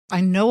I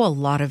know a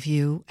lot of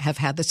you have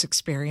had this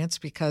experience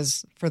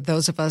because for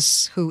those of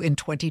us who in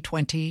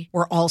 2020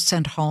 were all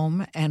sent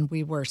home and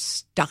we were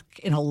stuck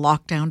in a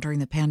lockdown during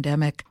the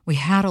pandemic, we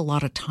had a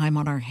lot of time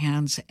on our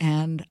hands.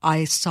 And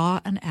I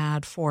saw an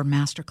ad for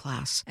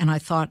Masterclass and I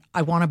thought,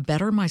 I want to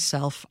better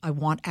myself. I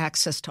want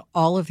access to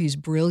all of these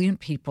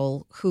brilliant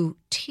people who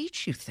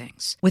teach you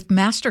things. With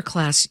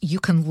Masterclass, you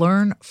can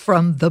learn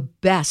from the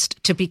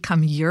best to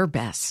become your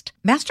best.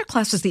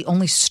 Masterclass is the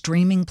only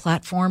streaming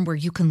platform where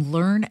you can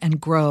learn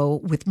and grow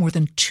with more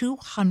than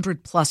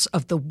 200 plus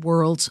of the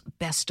world's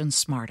best and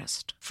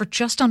smartest. For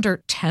just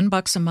under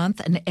 $10 a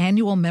month, an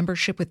annual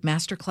membership with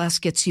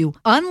Masterclass gets you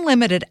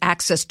unlimited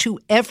access to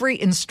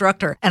every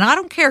instructor. And I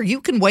don't care.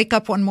 You can wake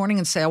up one morning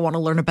and say, I want to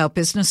learn about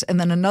business. And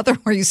then another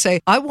where you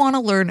say, I want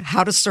to learn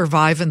how to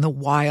survive in the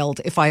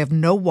wild if I have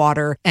no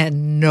water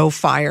and no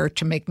fire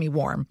to make me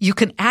warm. You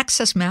can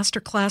access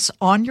Masterclass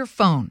on your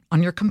phone,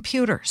 on your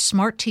computer,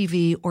 smart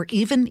TV, or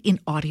even in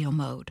audio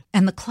mode.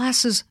 And the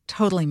classes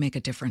totally make a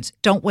difference.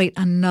 Don't wait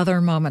another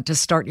moment to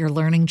start your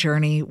learning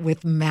journey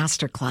with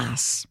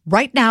Masterclass.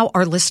 Right now,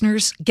 our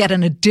listeners get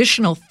an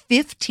additional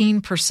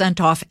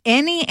 15% off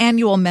any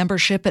annual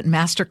membership at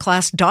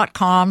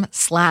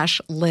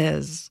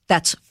masterclass.com/Liz.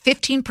 That's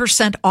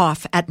 15%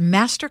 off at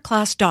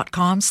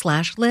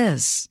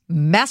masterclass.com/Liz.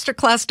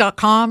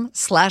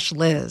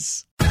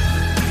 Masterclass.com/Liz.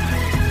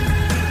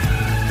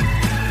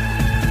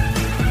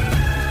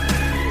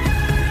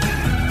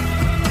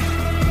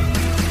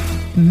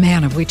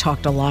 Man, have we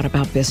talked a lot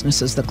about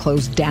businesses that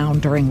closed down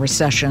during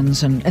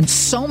recessions and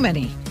so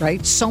many,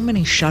 right? So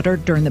many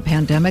shuttered during the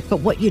pandemic. But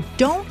what you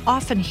don't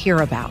often hear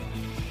about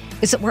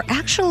is that we're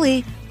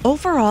actually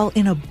overall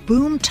in a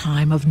boom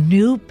time of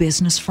new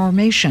business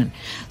formation.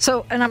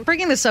 So, and I'm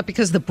bringing this up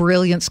because the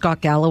brilliant Scott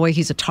Galloway,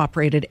 he's a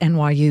top-rated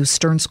NYU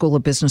Stern School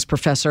of Business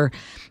professor,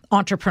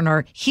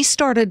 entrepreneur. He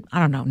started,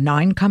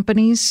 9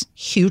 companies,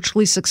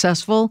 hugely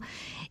successful.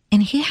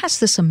 And he has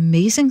this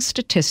amazing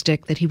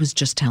statistic that he was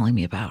just telling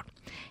me about.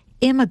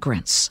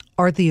 Immigrants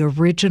are the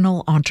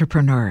original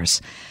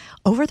entrepreneurs.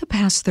 Over the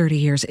past 30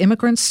 years,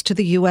 immigrants to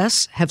the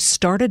U.S. have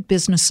started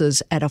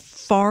businesses at a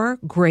far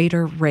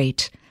greater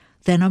rate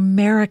than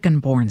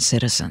American-born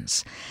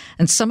citizens.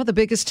 And some of the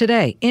biggest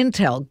today,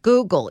 Intel,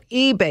 Google,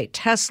 eBay,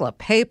 Tesla,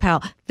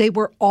 PayPal, they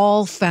were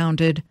all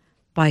founded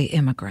by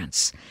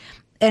immigrants.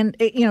 And,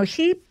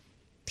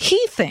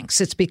 he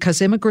thinks it's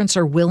because immigrants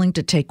are willing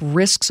to take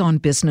risks on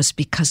business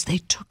because they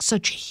took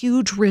such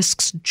huge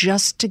risks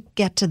just to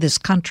get to this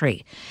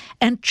country.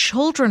 And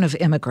children of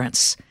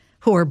immigrants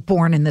who are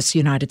born in this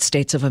United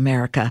States of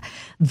America,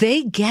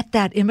 they get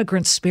that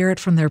immigrant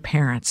spirit from their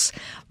parents.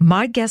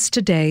 My guest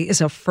today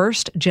is a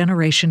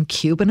first-generation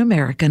Cuban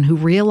American who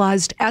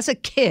realized as a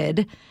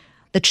kid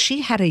that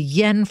she had a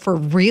yen for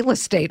real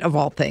estate of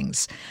all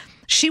things.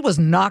 She was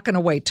not going to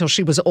wait till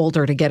she was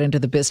older to get into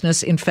the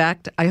business. In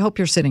fact, I hope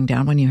you're sitting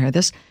down when you hear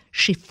this.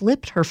 She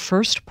flipped her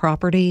first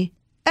property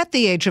at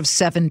the age of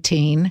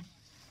 17.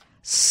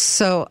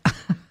 So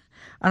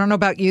I don't know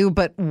about you,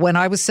 but when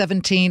I was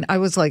 17, I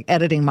was like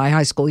editing my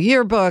high school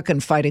yearbook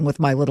and fighting with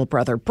my little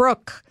brother,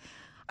 Brooke.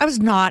 I was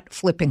not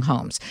flipping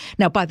homes.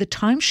 Now, by the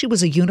time she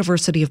was a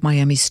University of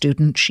Miami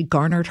student, she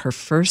garnered her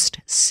first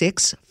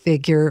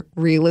 6-figure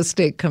real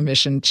estate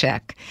commission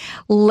check.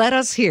 Let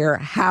us hear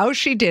how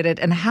she did it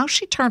and how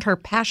she turned her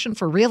passion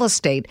for real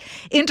estate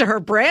into her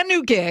brand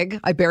new gig,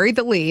 I buried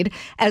the lead,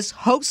 as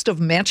host of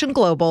Mansion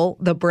Global,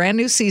 the brand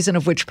new season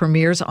of which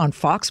premieres on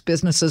Fox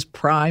Business's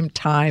prime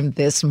time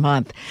this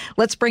month.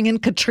 Let's bring in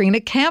Katrina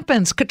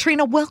Campins.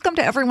 Katrina, welcome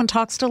to Everyone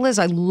Talks to Liz.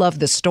 I love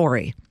this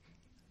story.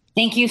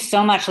 Thank you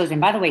so much, Liz.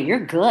 And by the way,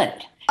 you're good.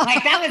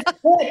 Like, that was a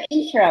good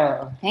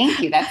intro. Thank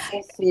you. That's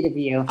so sweet of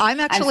you. I'm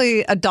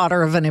actually a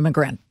daughter of an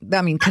immigrant.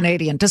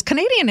 Canadian. Does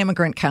Canadian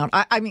immigrant count?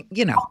 Of course it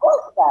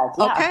does.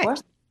 Yeah, okay. Of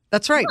course.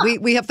 That's right. Yeah.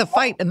 We have the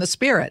fight and the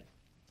spirit.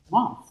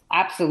 Yes,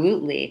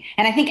 absolutely.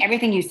 And I think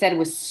everything you said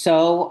was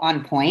so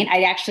on point.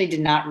 I actually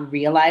did not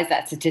realize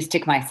that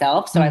statistic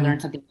myself. So I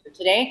learned something new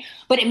today.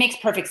 But it makes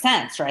perfect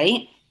sense,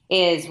 right?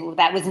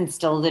 That was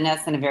instilled in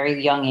us in a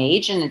very young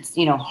age. And it's,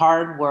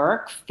 hard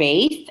work,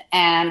 faith,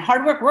 and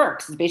hard work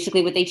works is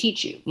basically what they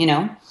teach you,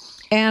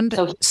 And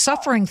so,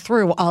 suffering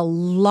through a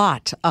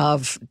lot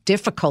of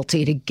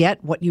difficulty to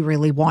get what you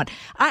really want.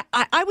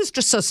 I was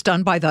just so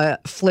stunned by the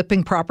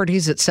flipping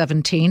properties at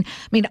 17. I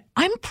mean,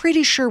 I'm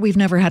pretty sure we've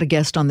never had a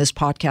guest on this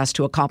podcast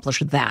to accomplish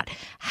that.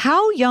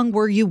 How young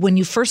were you when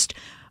you first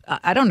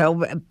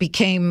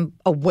became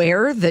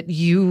aware that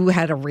you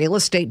had a real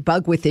estate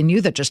bug within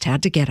you that just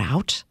had to get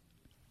out?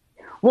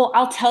 Well,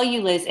 I'll tell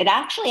you, Liz, it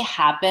actually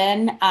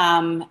happened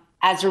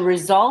as a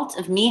result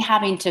of me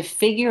having to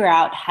figure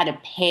out how to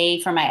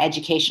pay for my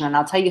education. And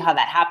I'll tell you how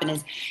that happened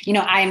is,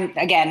 I'm,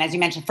 again, as you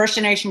mentioned, first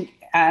generation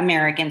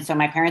American. So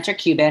my parents are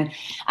Cuban.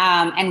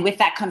 And with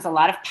that comes a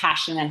lot of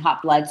passion and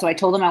hot blood. So I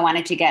told them I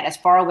wanted to get as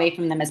far away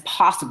from them as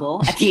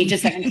possible at the age of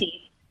 17.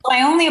 So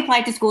I only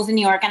applied to schools in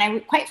New York,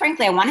 and quite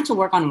frankly, I wanted to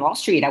work on Wall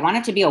Street. I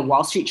wanted to be a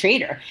Wall Street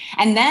trader.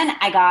 And then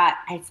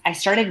I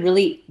started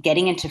really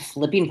getting into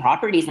flipping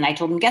properties, and I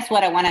told them, guess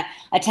what? I want to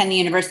attend the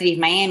University of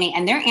Miami.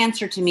 And their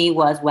answer to me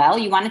was, well,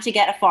 you wanted to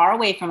get far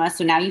away from us,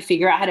 so now you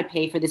figure out how to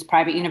pay for this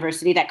private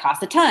university that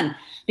costs a ton.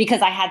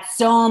 Because I had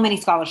so many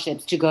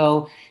scholarships to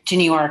go to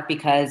New York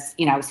because,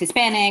 I was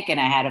Hispanic and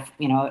I had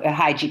a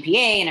high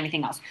GPA and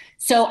everything else.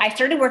 So I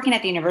started working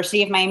at the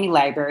University of Miami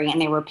Library, and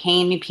they were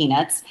paying me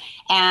peanuts,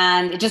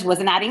 and it just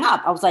wasn't adding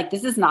up. I was like,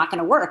 this is not going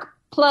to work.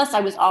 Plus,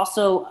 I was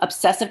also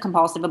obsessive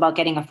compulsive about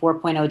getting a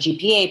 4.0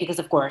 GPA because,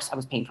 of course, I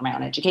was paying for my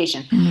own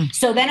education. Mm-hmm.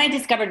 So then I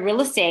discovered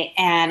real estate,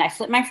 and I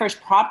flipped my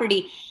first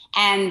property,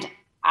 and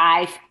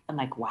I'm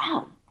like,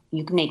 wow,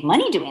 you can make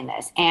money doing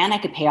this, and I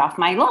could pay off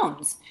my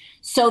loans.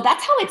 So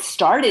that's how it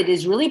started,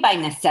 is really by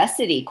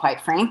necessity, quite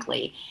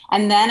frankly.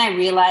 And then I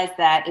realized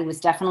that it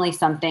was definitely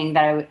something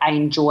that I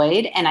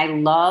enjoyed, and I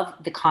love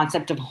the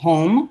concept of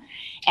home.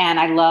 And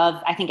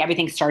I think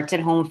everything starts at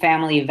home,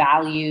 family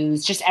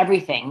values, just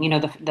everything,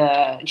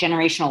 the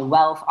generational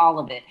wealth, all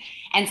of it.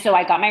 And so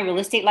I got my real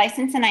estate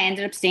license, and I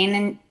ended up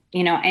staying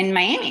in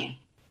Miami.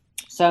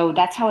 So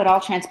that's how it all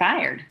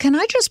transpired. Can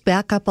I just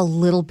back up a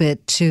little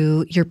bit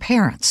to your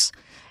parents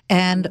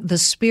and the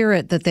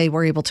spirit that they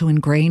were able to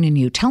ingrain in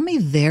you? Tell me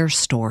their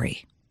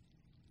story.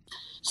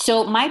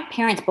 So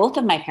both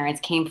of my parents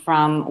came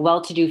from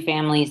well-to-do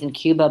families in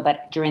Cuba,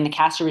 but during the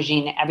Castro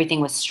regime, everything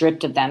was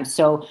stripped of them.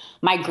 So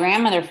my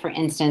grandmother, for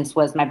instance,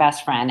 was my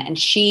best friend, and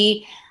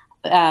she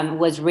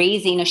was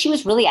raising, she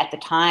was really at the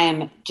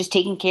time just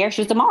taking care.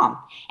 She was a mom,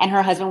 and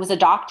her husband was a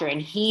doctor,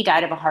 and he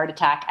died of a heart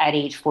attack at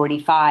age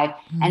 45.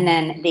 Mm-hmm. And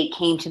then they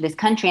came to this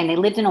country, and they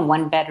lived in a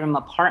 1-bedroom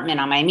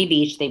apartment on Miami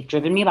Beach. They've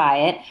driven me by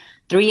it.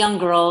 3 young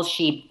girls.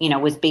 She,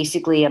 was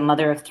basically a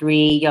mother of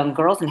 3 young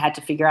girls and had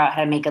to figure out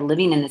how to make a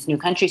living in this new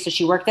country. So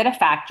she worked at a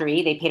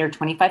factory. They paid her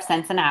 25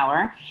 cents an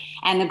hour,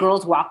 and the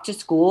girls walked to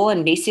school.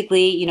 And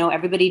basically,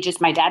 everybody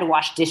my dad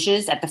washed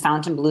dishes at the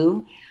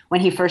Fontainebleau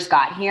when he first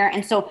got here.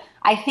 And so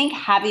I think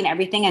having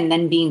everything and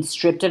then being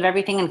stripped of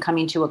everything and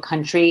coming to a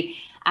country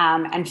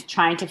and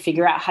trying to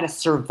figure out how to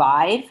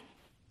survive,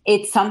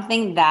 it's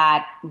something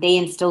that they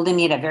instilled in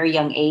me at a very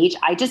young age.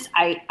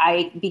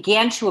 I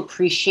began to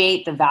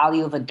appreciate the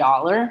value of a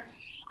dollar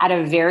at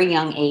a very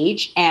young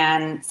age.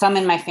 And some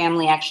in my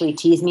family actually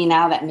tease me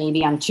now that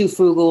maybe I'm too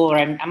frugal, or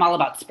I'm all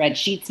about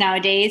spreadsheets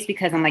nowadays,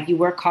 because I'm like, you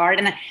work hard.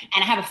 And I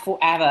have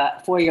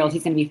a 4-year-old,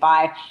 he's going to be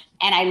 5.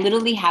 And I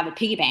literally have a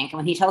piggy bank. And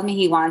when he tells me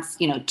he wants,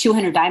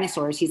 200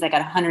 dinosaurs, he's like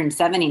at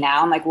 170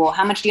 now. I'm like, well,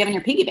 how much do you have in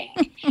your piggy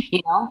bank?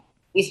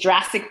 These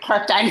Jurassic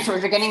Park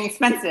dinosaurs are getting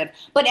expensive.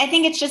 But I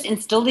think it's just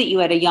instilled at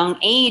you at a young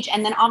age.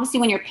 And then obviously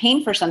when you're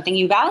paying for something,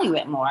 you value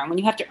it more. And when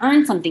you have to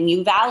earn something,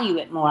 you value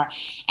it more.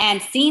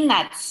 And seeing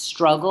that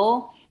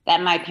struggle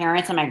that my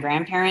parents and my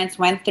grandparents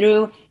went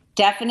through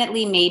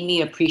definitely made me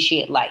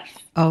appreciate life.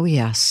 Oh,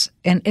 yes.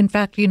 And in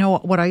fact,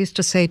 what I used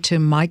to say to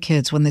my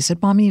kids when they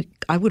said, Mommy,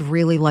 I would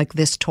really like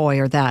this toy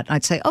or that.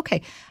 I'd say,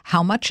 okay,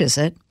 how much is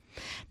it?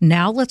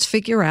 Now let's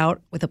figure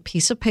out with a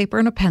piece of paper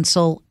and a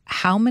pencil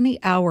how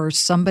many hours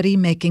somebody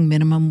making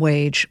minimum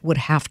wage would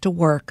have to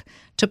work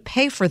to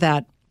pay for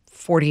that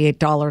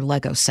 $48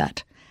 Lego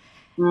set.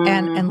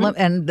 Mm-hmm.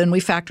 And then we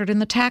factored in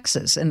the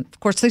taxes. And of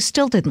course, they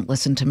still didn't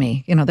listen to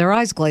me. Their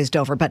eyes glazed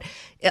over. But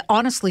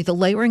honestly, the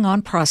layering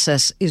on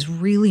process is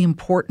really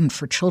important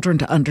for children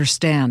to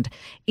understand.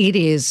 It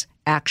is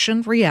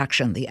action,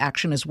 reaction. The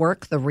action is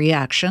work. The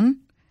reaction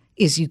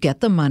is you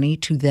get the money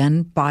to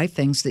then buy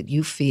things that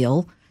you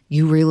feel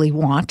you really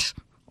want,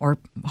 or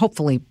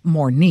hopefully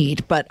more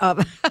need. But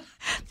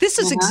this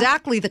is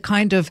exactly the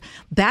kind of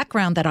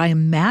background that I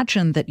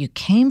imagine that you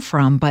came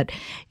from. But,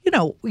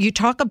 you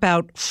talk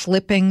about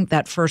flipping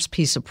that first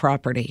piece of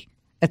property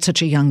at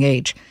such a young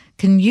age.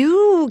 Can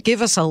you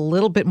give us a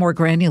little bit more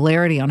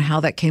granularity on how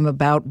that came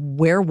about?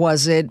 Where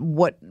was it?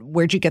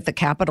 Where'd you get the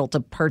capital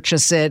to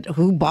purchase it?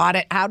 Who bought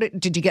it?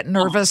 Did you get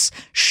nervous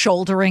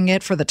shouldering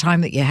it for the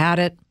time that you had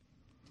it?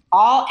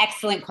 All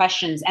excellent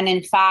questions. And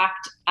in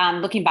fact,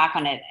 looking back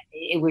on it,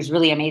 it was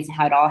really amazing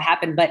how it all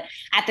happened. But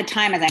at the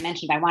time, as I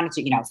mentioned, I wanted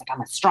to, I was like,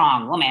 I'm a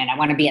strong woman. I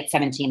want to be at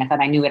 17. I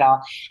thought I knew it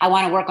all. I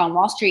want to work on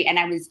Wall Street. And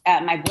I was,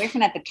 my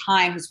boyfriend at the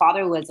time, his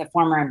father was a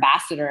former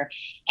ambassador,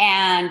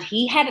 and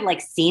he had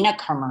seen a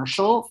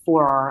commercial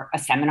for a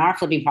seminar,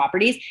 flipping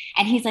properties.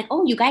 And he's like,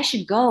 oh, you guys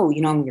should go,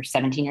 when you're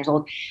 17 years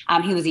old.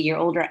 He was a year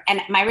older.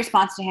 And my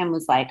response to him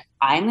was like,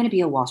 I'm going to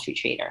be a Wall Street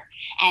trader.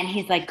 And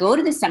he's like, go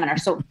to the seminar.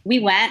 So I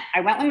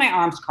went with my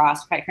arms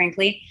crossed, quite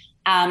frankly.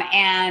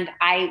 And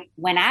I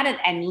went at it,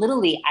 and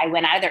literally I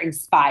went out of there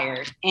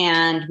inspired.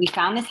 And we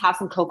found this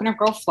house in Coconut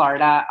Grove,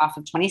 Florida, off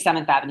of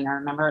 27th Avenue. I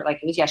remember like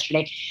it was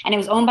yesterday. And it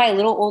was owned by a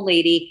little old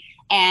lady,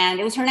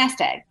 and it was her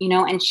nest egg,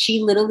 and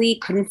she literally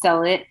couldn't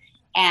sell it.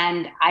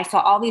 And I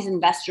saw all these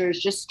investors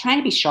just trying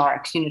to be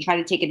sharks,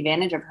 trying to take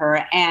advantage of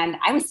her. And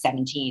I was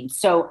 17.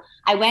 So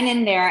I went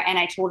in there and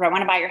I told her, I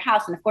want to buy your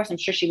house. And of course, I'm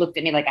sure she looked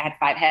at me like I had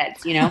 5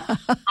 heads,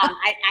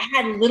 I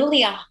had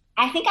literally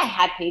I think I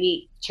had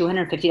maybe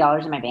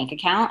 $250 in my bank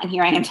account. And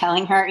here I am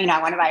telling her,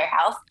 I want to buy your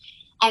house.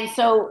 And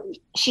so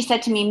she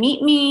said to me,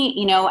 meet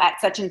me,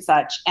 at such and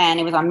such. And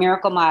it was on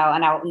Miracle Mile.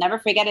 And I will never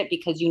forget it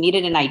because you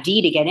needed an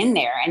ID to get in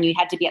there and you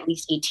had to be at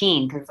least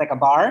 18 because it's like a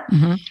bar.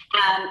 Mm-hmm.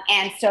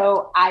 And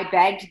so I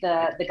begged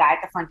the guy at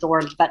the front door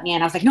to let me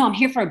in. I was like, no, I'm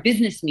here for a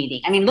business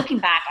meeting. I mean, looking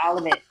back, all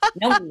of it,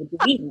 no one would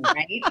believe me,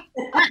 right?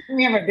 I'm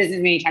here for a business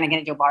meeting trying to get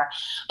into a bar.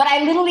 But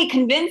I literally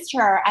convinced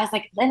her. I was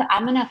like,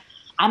 I'm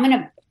going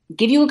to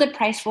give you a good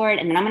price for it.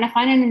 And then I'm going to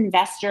find an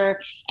investor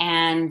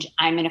and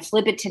I'm going to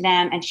flip it to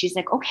them. And she's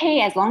like,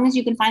 okay, as long as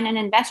you can find an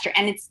investor.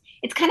 And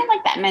it's kind of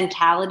like that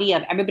mentality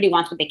of everybody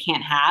wants what they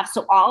can't have.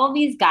 So all of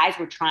these guys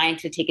were trying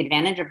to take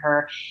advantage of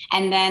her.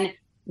 And then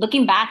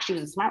looking back, she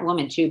was a smart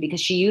woman too, because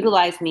she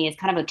utilized me as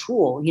kind of a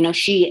tool.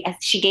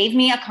 She gave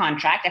me a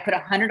contract. I put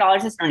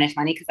 $100 as earnest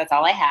money because that's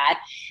all I had.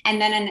 And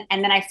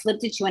then I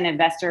flipped it to an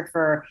investor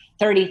for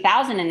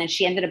 $30,000. And then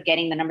she ended up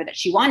getting the number that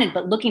she wanted.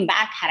 But looking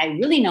back, had I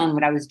really known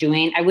what I was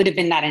doing, I would have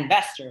been that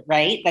investor,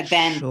 right? That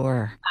then,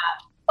 sure.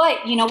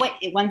 But you know what?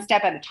 One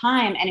step at a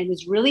time. And it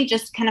was really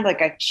just kind of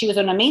like she was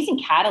an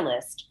amazing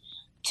catalyst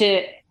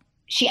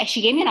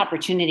she gave me an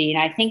opportunity.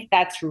 And I think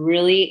that's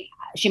really,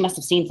 she must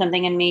have seen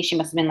something in me. She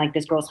must have been like,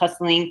 this girl's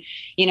hustling,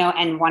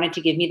 and wanted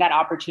to give me that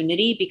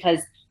opportunity because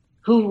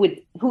who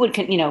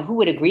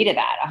would agree to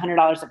that?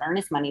 $100 of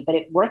earnest money, but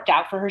it worked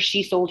out for her.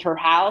 She sold her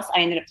house.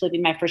 I ended up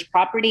flipping my first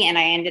property and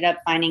I ended up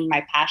finding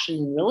my passion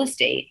in real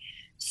estate.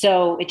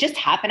 So it just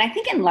happened. I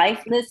think in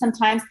life, Liz,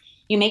 sometimes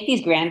you make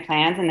these grand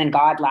plans and then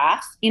God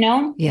laughs,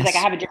 Yes. He's like, I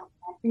have a different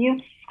plan for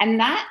you. And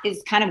that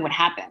is kind of what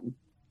happened.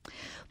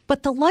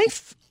 But the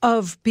life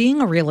of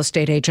being a real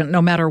estate agent,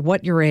 no matter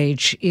what your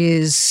age,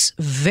 is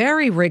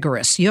very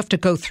rigorous. You have to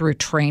go through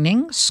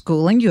training,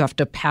 schooling. You have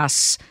to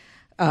pass,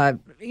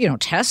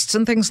 tests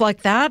and things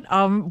like that.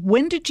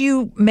 When did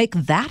you make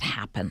that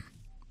happen?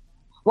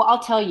 Well,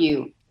 I'll tell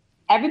you,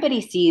 they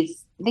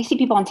see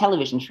people on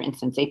television, for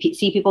instance. They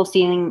see people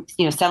selling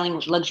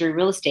luxury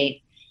real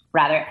estate,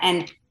 rather,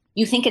 and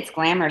you think it's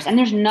glamorous. And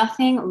there's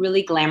nothing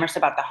really glamorous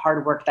about the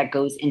hard work that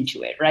goes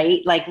into it,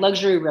 right? Like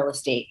luxury real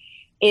estate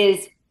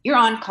you're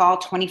on call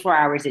 24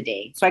 hours a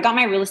day. So I got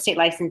my real estate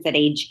license at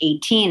age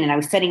 18 and I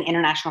was studying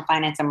international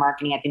finance and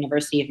marketing at the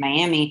University of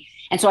Miami.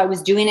 And so I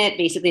was doing it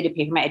basically to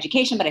pay for my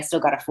education, but I still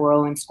got a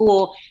 4.0 in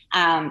school.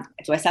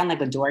 Do I sound like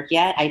a dork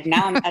yet? As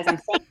I'm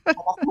saying, I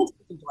definitely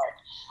a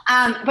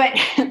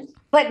dork.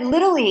 But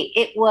literally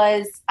it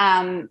was,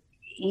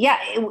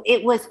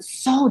 it was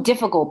so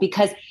difficult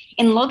because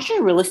in luxury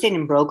real estate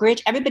and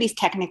brokerage, everybody's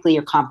technically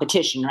your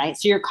competition, right?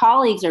 So your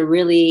colleagues are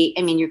really,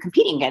 you're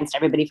competing against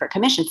everybody for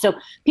commission. So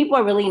people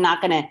are really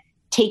not going to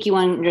take you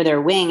under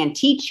their wing and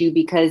teach you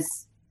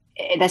because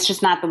that's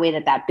just not the way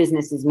that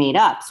business is made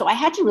up. So I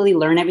had to really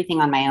learn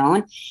everything on my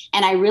own.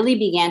 And I really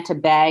began to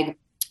beg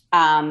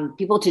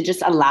people to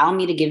just allow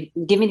me to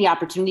give me the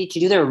opportunity to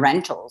do their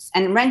rentals.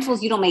 And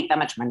rentals, you don't make that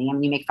much money.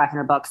 You make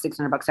 $500,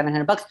 $600,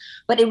 $700,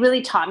 but it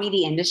really taught me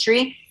the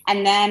industry.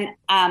 And then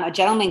a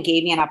gentleman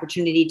gave me an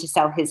opportunity to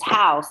sell his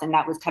house. And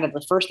that was kind of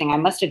the first thing. I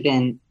must have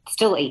been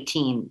still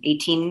 18,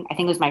 I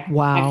think it was my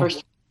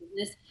first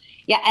business.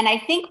 Yeah. And I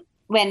think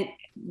when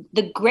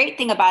the great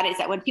thing about it is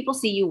that when people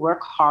see you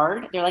work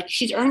hard, they're like,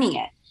 she's earning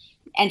it.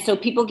 And so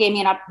people gave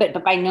me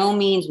but by no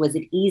means was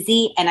it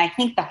easy. And I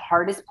think the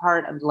hardest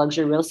part of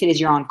luxury real estate is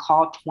you're on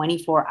call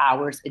 24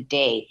 hours a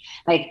day.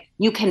 Like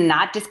you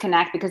cannot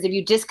disconnect because if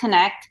you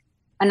disconnect,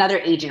 another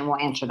agent will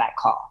answer that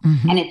call.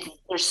 Mm-hmm. And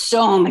there's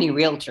so many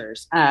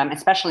realtors,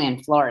 especially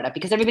in Florida,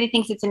 because everybody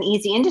thinks it's an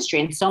easy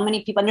industry and so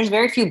many people, and there's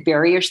very few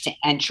barriers to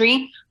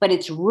entry, but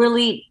it's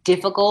really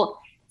difficult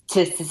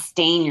to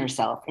sustain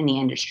yourself in the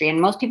industry. And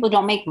most people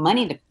don't make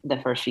money the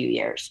first few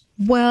years.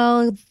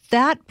 Well,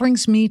 that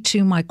brings me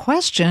to my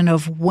question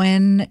of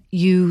when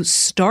you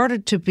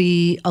started to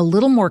be a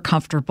little more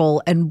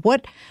comfortable and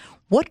what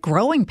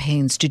growing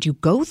pains did you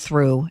go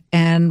through?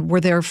 And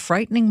were there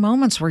frightening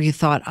moments where you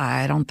thought,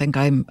 I don't think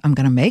I'm going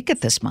to make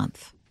it this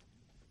month?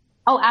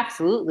 Oh,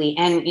 absolutely.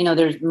 And,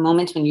 there's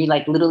moments when you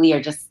literally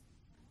are just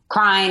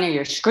crying or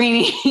you're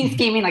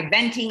screaming, like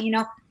venting,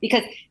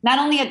 because not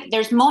only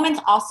there's moments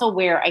also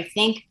where I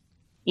think,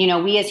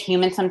 we as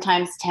humans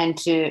sometimes tend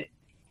to,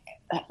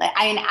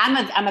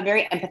 I'm a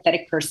very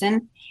empathetic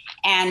person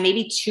and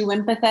maybe too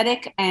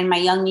empathetic in my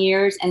young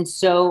years. And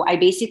so I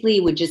basically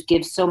would just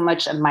give so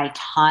much of my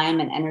time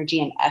and energy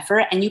and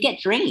effort and you get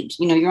drained,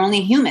 you're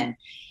only human.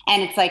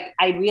 And it's like,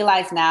 I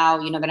realize now,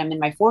 that I'm in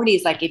my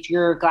 40s, like if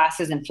your glass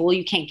isn't full,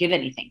 you can't give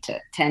anything to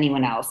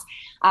anyone else.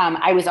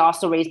 I was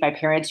also raised by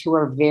parents who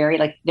are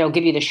very they'll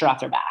give you the shirt off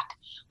their back,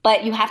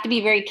 but you have to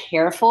be very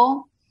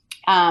careful,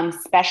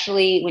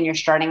 especially when you're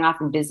starting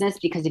off in business,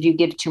 because if you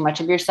give too much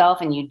of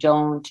yourself and you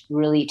don't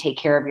really take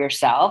care of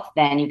yourself,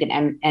 then you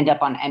can end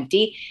up on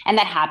empty. And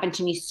that happened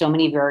to me so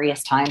many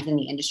various times in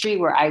the industry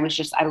where I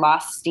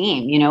lost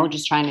steam,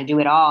 just trying to do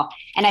it all.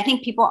 And I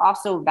think people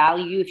also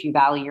value you if you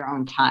value your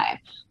own time.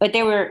 But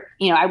there were,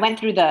 I went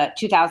through the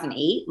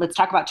 2008. Let's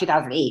talk about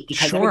 2008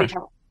 because sure. everybody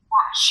talks about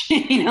crash,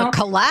 A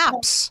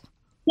collapse.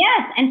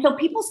 Yes. And so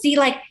people see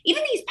like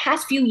even these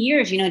past few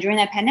years, during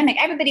that pandemic,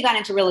 everybody got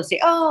into real estate.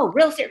 Oh,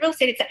 real estate, real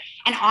estate.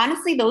 And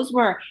honestly,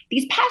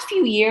 these past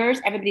few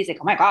years, everybody's like,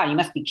 oh my God, you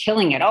must be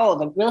killing it. Oh,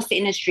 the real estate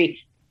industry.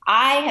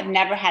 I have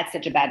never had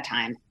such a bad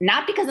time,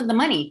 not because of the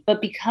money,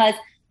 but because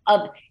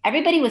of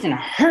everybody was in a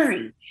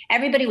hurry.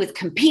 Everybody was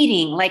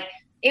competing. Like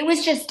it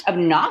was just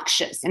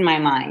obnoxious in my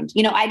mind.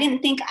 I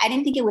didn't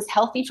think it was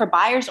healthy for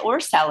buyers or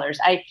sellers.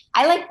 I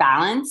like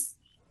balance.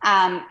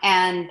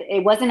 And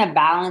it wasn't a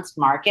balanced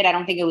market. I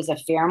don't think it was a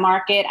fair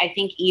market. I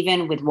think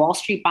even with Wall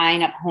Street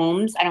buying up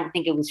homes, I don't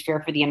think it was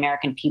fair for the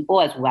American people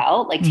as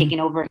well, like taking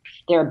over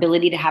their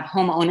ability to have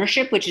home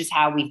ownership, which is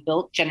how we've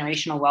built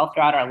generational wealth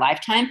throughout our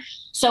lifetime.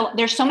 So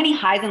there's so many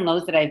highs and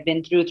lows that I've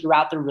been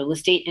throughout the real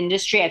estate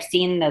industry. I've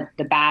seen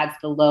the bads,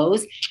 the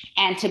lows,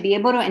 and to be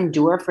able to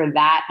endure for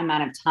that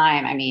amount of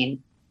time, I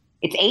mean,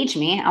 it's aged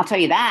me. I'll tell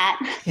you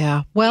that.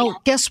 Yeah. Well,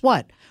 guess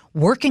what?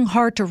 Working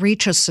hard to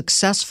reach a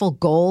successful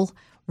goal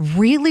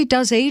really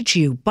does age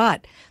you,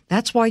 but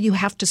that's why you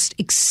have to,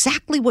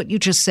 exactly what you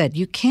just said.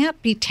 You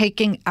can't be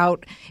taking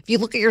out, if you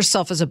look at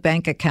yourself as a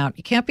bank account,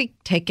 you can't be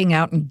taking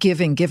out and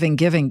giving.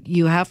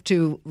 You have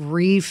to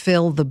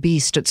refill the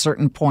beast at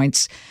certain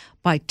points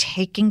by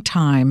taking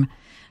time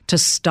to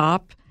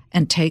stop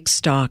and take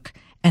stock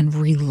and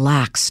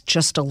relax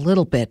just a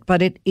little bit.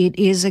 But it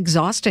is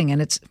exhausting,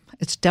 and it's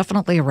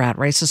definitely a rat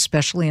race,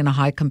 especially in a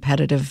high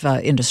competitive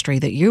industry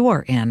that you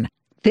are in.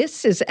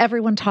 This is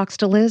Everyone Talks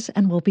to Liz,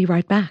 and we'll be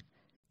right back.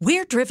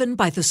 We're driven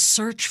by the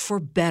search for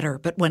better,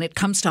 but when it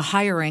comes to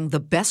hiring, the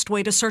best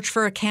way to search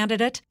for a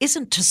candidate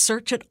isn't to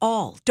search at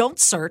all. Don't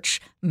search,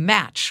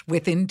 match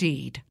with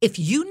Indeed. If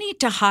you need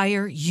to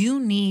hire, you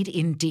need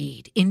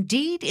Indeed.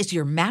 Indeed is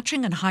your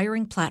matching and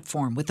hiring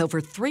platform with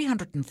over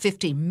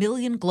 350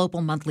 million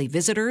global monthly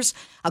visitors,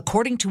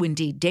 according to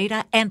Indeed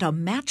data, and a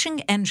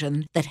matching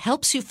engine that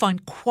helps you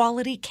find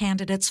quality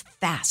candidates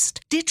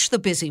fast. Ditch the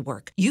busy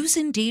work. Use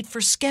Indeed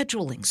for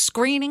scheduling,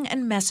 screening,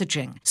 and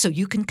messaging so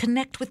you can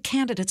connect with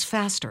candidates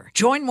faster.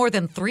 Join more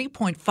than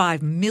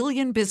 3.5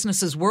 million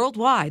businesses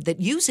worldwide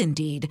that use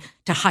Indeed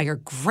to hire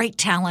great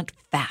talent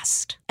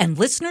fast. And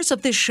listeners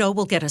of this show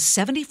will get a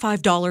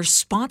 $75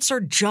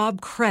 sponsored job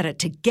credit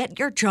to get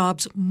your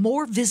jobs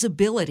more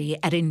visibility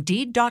at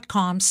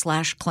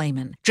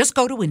Indeed.com/Clayman. Just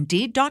go to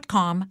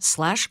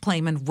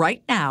Indeed.com/Clayman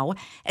right now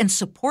and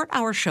support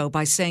our show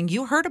by saying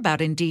you heard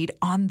about Indeed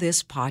on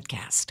this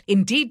podcast.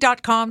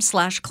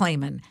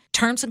 Indeed.com/Clayman.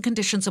 Terms and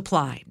conditions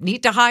apply.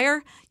 Need to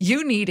hire?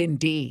 You need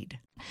Indeed.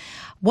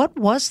 What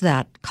was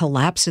that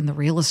collapse in the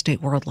real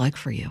estate world like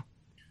for you?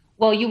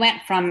 Well, you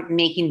went from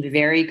making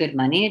very good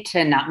money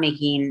to not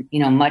making,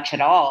 much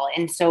at all.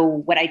 And so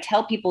what I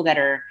tell people that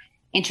are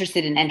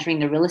interested in entering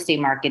the real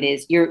estate market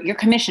is you're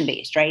commission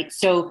based, right?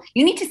 So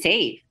you need to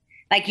save.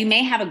 Like you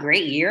may have a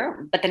great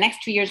year, but the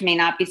next 2 years may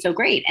not be so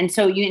great. And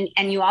so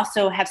you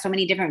also have so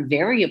many different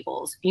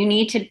variables. You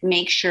need to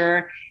make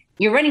sure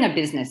you're running a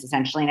business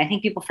essentially. And I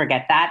think people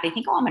forget that. They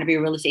think, oh, I'm going to be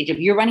a real estate agent.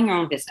 You're running your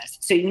own business.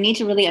 So you need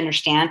to really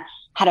understand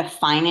how to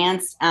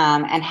finance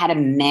and how to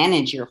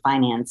manage your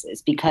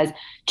finances, because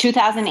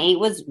 2008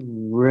 was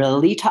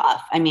really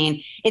tough. I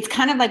mean, it's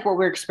kind of like what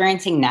we're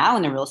experiencing now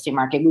in the real estate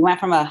market. We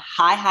went from a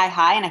high,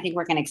 and I think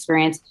we're going to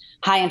experience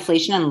high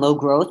inflation and low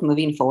growth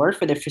moving forward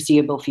for the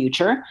foreseeable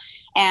future.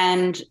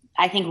 And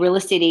I think real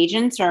estate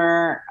agents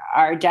are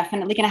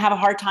definitely going to have a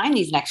hard time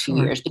these next few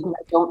years, because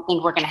I don't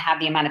think we're going to have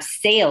the amount of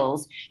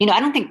sales.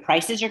 I don't think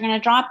prices are going to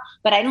drop,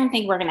 but I don't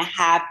think we're going to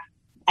have,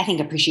 I think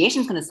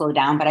appreciation is going to slow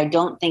down, but I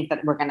don't think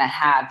that we're going to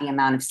have the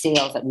amount of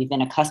sales that we've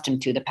been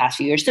accustomed to the past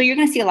few years. So you're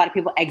going to see a lot of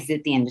people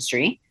exit the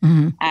industry.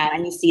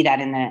 And you see that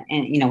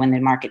when the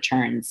market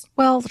turns.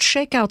 Well,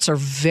 shakeouts are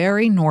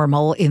very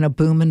normal in a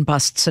boom and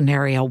bust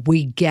scenario.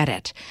 We get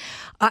it.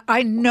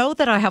 I know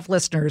that I have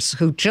listeners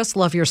who just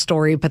love your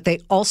story, but they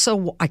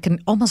also, I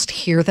can almost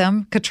hear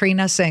them,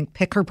 Katrina, saying,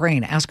 pick her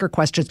brain, ask her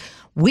questions.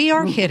 We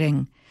are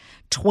hitting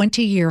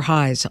 20-year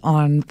highs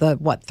on the,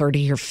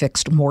 30-year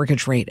fixed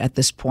mortgage rate at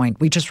this point.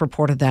 We just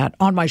reported that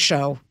on my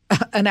show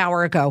an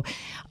hour ago.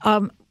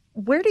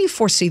 Where do you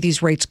foresee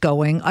these rates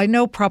going? I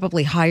know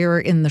probably higher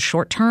in the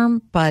short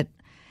term, but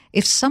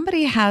if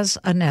somebody has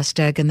a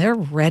nest egg and they're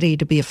ready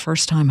to be a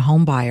first-time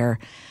home buyer,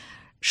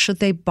 should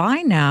they buy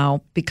now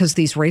because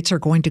these rates are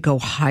going to go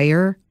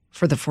higher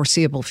for the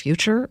foreseeable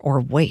future, or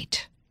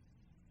wait?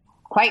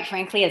 Quite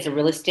frankly, as a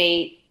real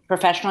estate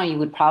professional, you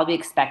would probably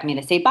expect me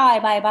to say, buy.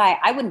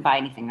 I wouldn't buy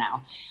anything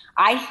now.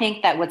 I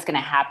think that what's going to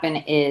happen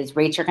is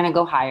rates are going to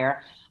go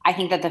higher. I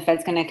think that the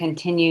Fed's going to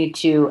continue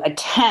to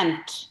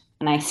attempt,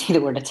 and I see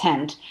the word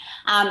attempt,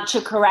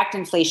 to correct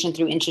inflation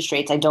through interest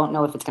rates. I don't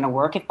know if it's going to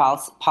work if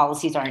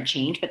policies aren't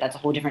changed, but that's a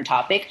whole different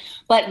topic.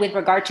 But with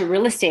regard to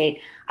real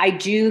estate, I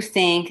do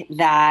think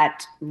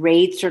that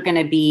rates are going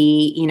to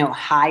be,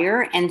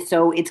 higher. And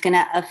so it's going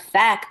to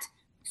affect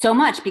so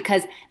much,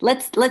 because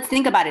let's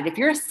think about it. If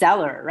you're a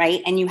seller,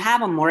 right, and you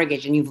have a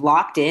mortgage and you've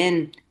locked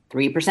in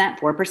 3%,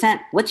 4%,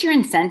 what's your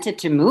incentive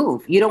to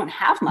move? You don't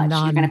have much.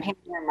 None. You're going to pay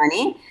more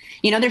money.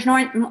 There's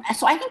no,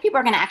 so I think people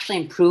are going to actually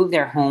improve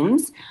their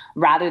homes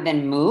rather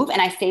than move.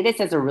 And I say this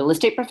as a real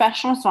estate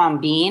professional, so I'm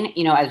being,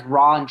 as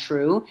raw and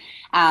true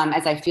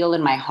as I feel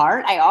in my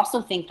heart. I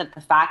also think that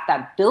the fact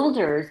that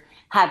builders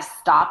have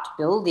stopped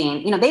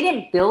building, they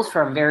didn't build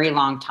for a very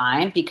long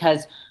time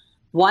because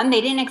one,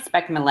 they didn't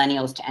expect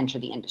millennials to enter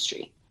the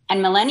industry.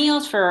 And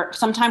millennials for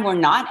some time were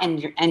not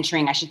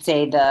entering, I should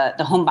say,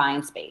 the home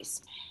buying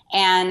space.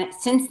 And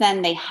since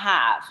then they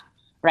have.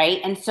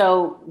 Right. And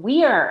so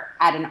we are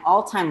at an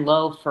all-time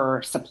low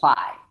for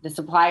supply. The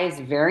supply is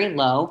very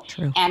low.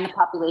 True. And the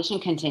population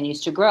continues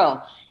to grow.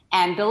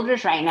 And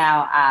builders right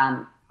now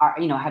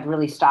have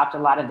really stopped a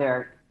lot of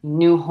their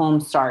new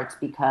home starts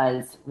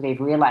because they've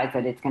realized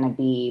that it's going to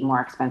be more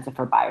expensive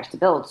for buyers to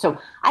build. So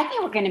I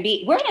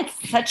think we're in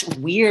such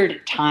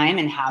weird time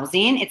in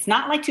housing. It's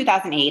not like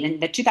 2008, and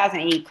the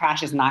 2008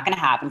 crash is not going to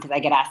happen because I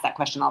get asked that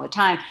question all the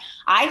time.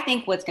 I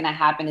think what's going to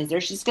happen is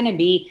there's just going to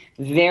be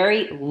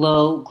very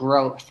low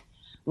growth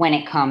when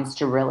it comes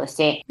to real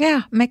estate.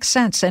 Yeah, makes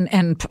sense.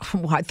 And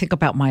I think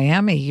about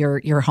Miami,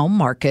 your home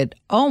market.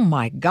 Oh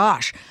my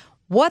gosh.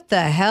 What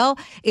the hell?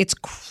 It's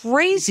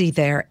crazy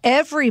there.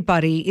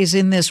 Everybody is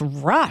in this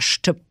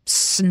rush to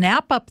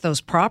snap up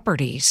those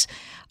properties.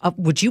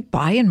 Would you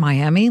buy in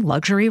Miami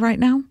luxury right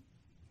now?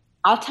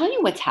 I'll tell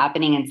you what's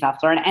happening in South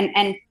Florida.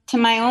 And to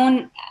my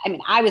own,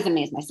 I was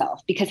amazed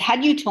myself because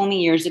had you told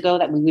me years ago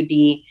that we would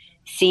be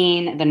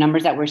seeing the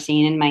numbers that we're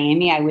seeing in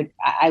Miami, I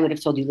would have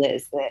told you,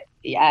 Liz, that,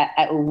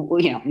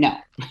 no.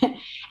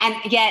 And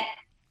yet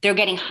they're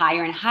getting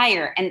higher and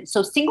higher. And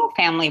so single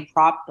family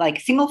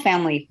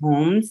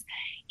homes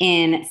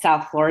in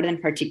South Florida, in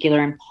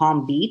particular in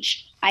Palm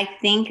Beach, I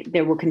think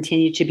there will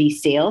continue to be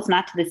sales,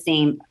 not to the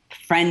same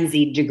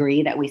frenzied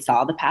degree that we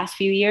saw the past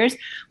few years,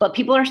 but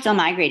people are still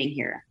migrating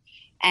here.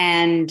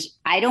 And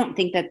I don't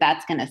think that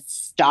that's going to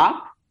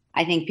stop.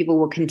 I think people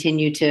will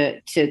continue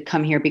to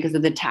come here because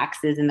of the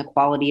taxes and the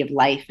quality of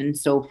life and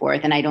so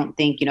forth. And I don't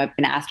think, I've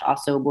been asked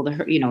also,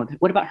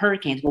 what about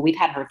hurricanes? Well, we've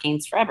had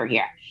hurricanes forever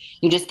here.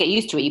 You just get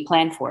used to it. You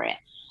plan for it.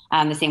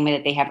 The same way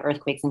that they have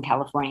earthquakes in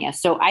California.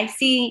 So I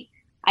see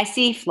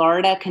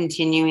Florida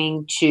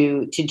continuing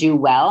to do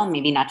well,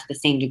 maybe not to the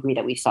same degree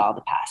that we saw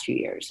the past few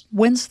years.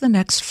 When's the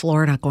next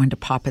Florida going to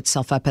pop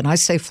itself up? And I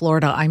say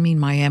Florida, I mean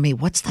Miami.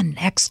 What's the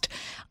next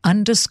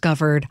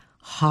undiscovered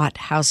hot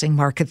housing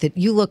market that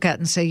you look at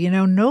and say,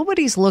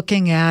 nobody's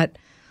looking at,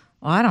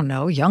 I don't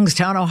know,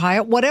 Youngstown,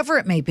 Ohio, whatever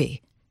it may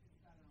be?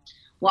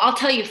 Well, I'll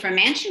tell you, for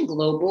Mansion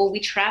Global, we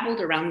traveled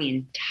around the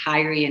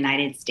entire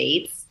United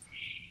States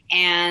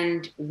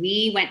and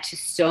we went to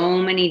so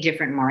many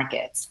different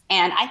markets.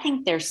 And I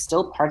think there's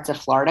still parts of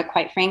Florida,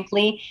 quite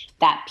frankly,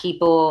 that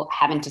people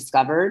haven't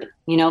discovered.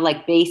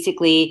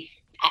 Basically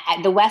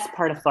the west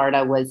part of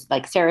Florida was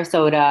like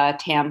Sarasota,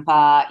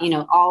 Tampa,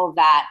 all of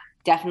that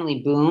definitely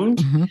boomed.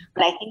 Mm-hmm.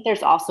 But I think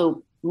there's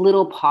also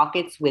little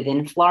pockets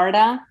within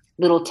Florida,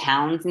 little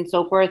towns and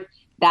so forth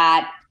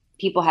that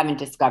people haven't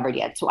discovered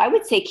yet. So I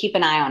would say keep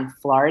an eye on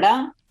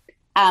Florida.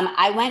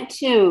 I went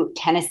to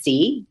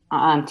Tennessee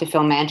to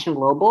film Mansion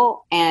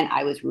Global, and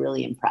I was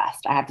really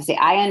impressed. I have to say,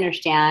 I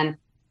understand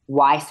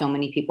why so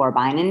many people are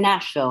buying in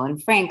Nashville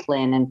and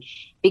Franklin, and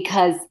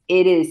because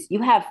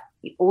you have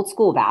old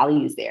school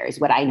values there is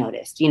what I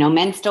noticed.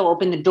 Men still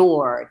open the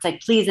door. It's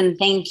like, please and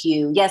thank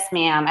you. Yes,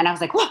 ma'am. And I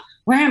was like, whoa,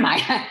 where am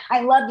I?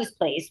 I love this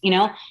place,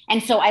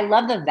 And so I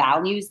love the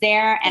values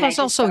there. And there's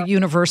also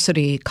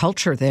university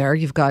culture there.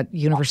 You've got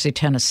University of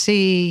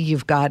Tennessee.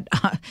 You've got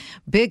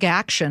big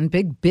action,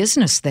 big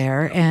business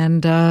there,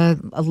 and a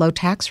low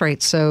tax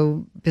rate.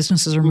 So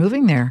businesses are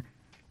moving there.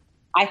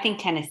 I think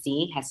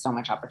Tennessee has so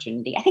much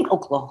opportunity. I think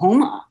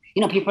Oklahoma,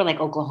 people are like,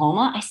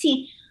 Oklahoma.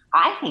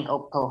 I think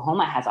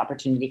Oklahoma has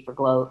opportunity for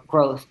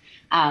growth.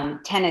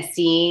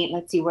 Tennessee,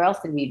 let's see, where else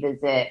did we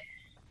visit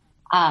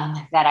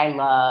that I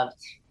loved?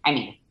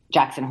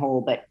 Jackson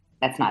Hole, but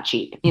that's not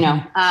cheap,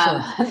 Sure.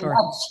 Jackson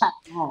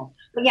Hole.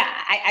 But yeah,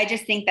 I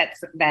just think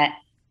that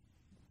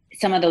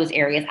some of those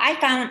areas I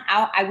found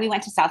out. We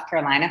went to South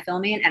Carolina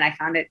filming, and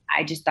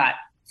I just thought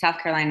South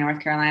Carolina, North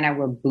Carolina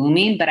were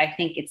booming, but I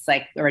think it's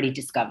like already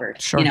discovered.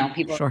 Sure.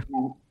 People. Sure.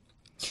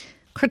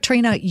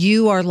 Katrina,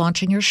 you are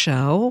launching your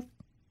show.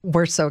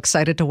 We're so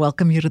excited to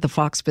welcome you to the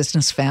Fox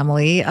Business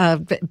family.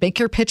 Make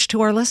your pitch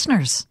to our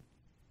listeners.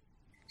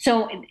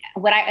 So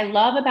what I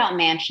love about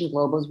Mansion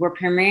Global is we're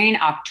premiering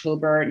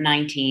October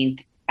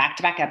 19th,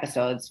 back-to-back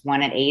episodes,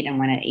 one at 8 and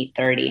one at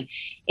 8:30,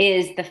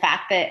 is the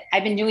fact that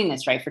I've been doing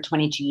this, for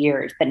 22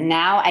 years. But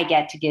now I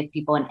get to give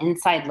people an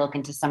inside look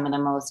into some of the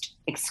most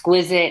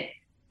exquisite,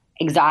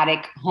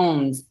 exotic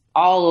homes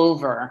all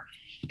over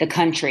the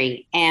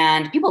country.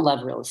 And people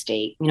love real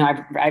estate.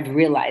 I've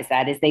realized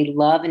that is they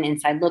love an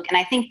inside look. And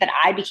I think that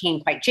I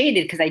became quite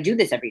jaded because I do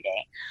this every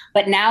day.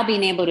 But now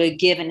being able to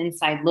give an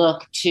inside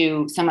look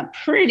to some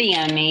pretty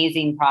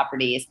amazing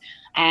properties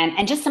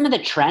and just some of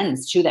the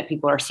trends too that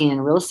people are seeing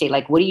in real estate.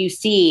 Like, what do you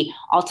see?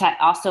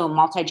 Also,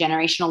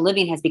 multi-generational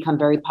living has become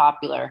very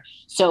popular.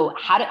 So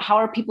how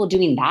are people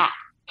doing that?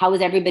 How is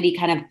everybody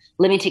kind of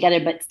living together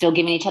but still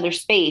giving each other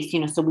space?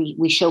 So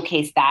we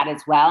showcase that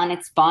as well. And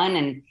it's fun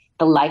and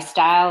the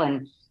lifestyle.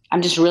 And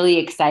I'm just really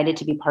excited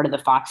to be part of the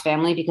Fox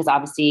family because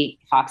obviously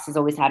Fox has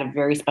always had a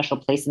very special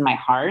place in my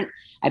heart.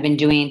 I've been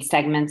doing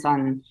segments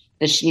on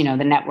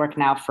the network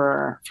now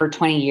for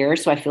 20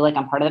 years. So I feel like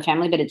I'm part of the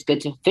family, but it's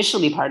good to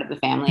officially be part of the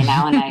family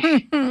now. And I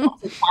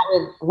also chat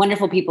with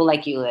wonderful people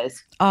like you,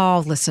 Liz.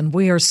 Oh, listen,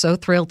 we are so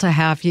thrilled to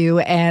have you.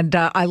 And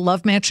I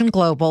love Mansion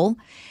Global.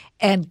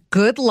 And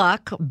good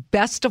luck,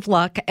 best of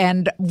luck.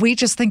 And we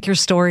just think your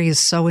story is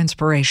so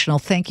inspirational.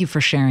 Thank you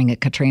for sharing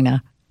it,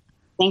 Katrina.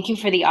 Thank you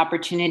for the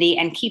opportunity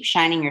and keep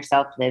shining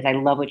yourself, Liz. I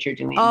love what you're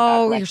doing.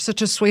 Oh, you're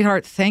such a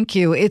sweetheart. Thank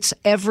you. It's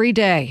every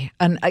day.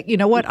 And you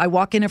know what? I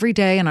walk in every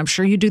day and I'm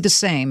sure you do the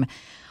same.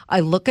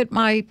 I look at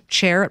my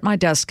chair at my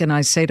desk and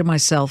I say to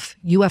myself,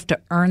 you have to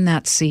earn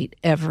that seat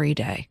every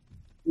day.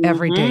 Mm-hmm.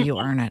 Every day you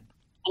earn it.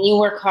 And you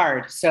work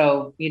hard,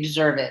 so you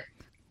deserve it.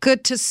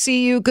 Good to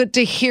see you. Good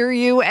to hear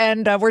you.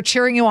 And we're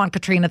cheering you on,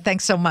 Katrina.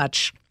 Thanks so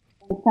much.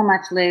 Thanks so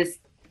much, Liz.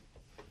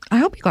 I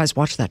hope you guys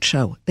watch that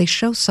show. They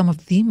show some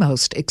of the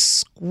most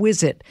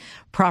exquisite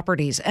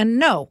properties. And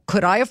no,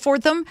 could I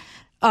afford them?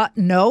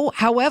 No.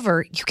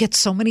 However, you get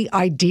so many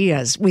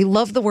ideas. We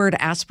love the word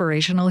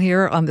aspirational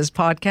here on this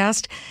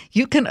podcast.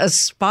 You can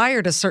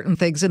aspire to certain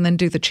things and then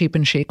do the cheap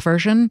and chic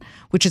version,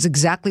 which is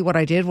exactly what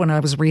I did when I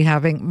was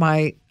rehabbing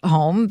my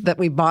home that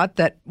we bought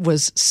that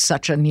was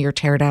such a near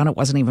teardown. It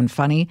wasn't even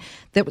funny.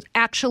 That was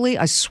actually,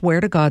 I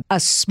swear to God, a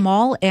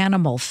small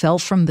animal fell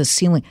from the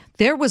ceiling.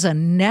 There was a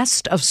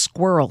nest of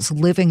squirrels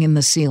living in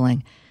the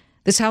ceiling.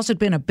 This house had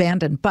been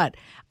abandoned, but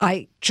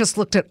I just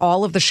looked at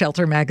all of the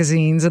shelter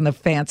magazines and the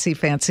fancy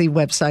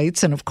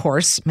websites and, of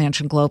course,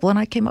 Mansion Global, and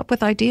I came up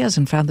with ideas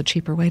and found the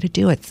cheaper way to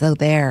do it. So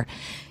there.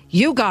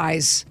 You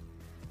guys,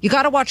 you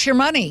got to watch your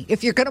money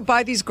if you're going to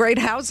buy these great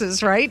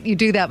houses, right? You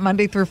do that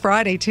Monday through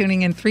Friday,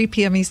 tuning in 3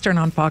 p.m. Eastern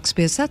on Fox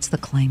Biz. That's the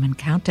Claman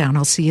Countdown.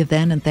 I'll see you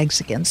then, and thanks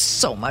again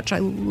so much. I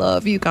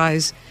love you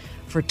guys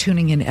for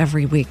tuning in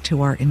every week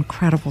to our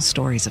incredible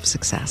stories of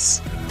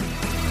success.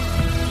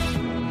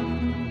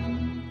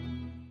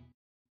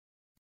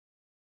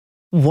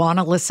 Want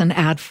to listen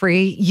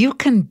ad-free? You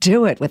can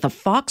do it with a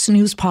Fox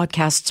News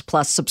Podcasts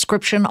Plus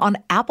subscription on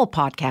Apple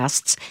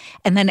Podcasts.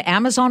 And then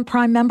Amazon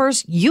Prime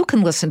members, you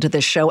can listen to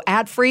this show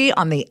ad-free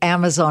on the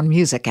Amazon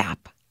Music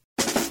app.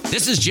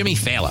 This is Jimmy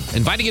Fallon,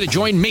 inviting you to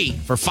join me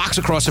for Fox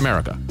Across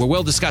America, where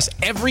we'll discuss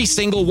every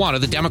single one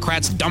of the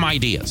Democrats' dumb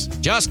ideas.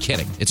 Just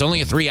kidding. It's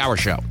only a 3-hour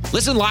show.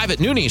 Listen live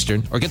at noon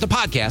Eastern or get the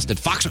podcast at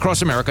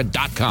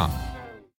foxacrossamerica.com.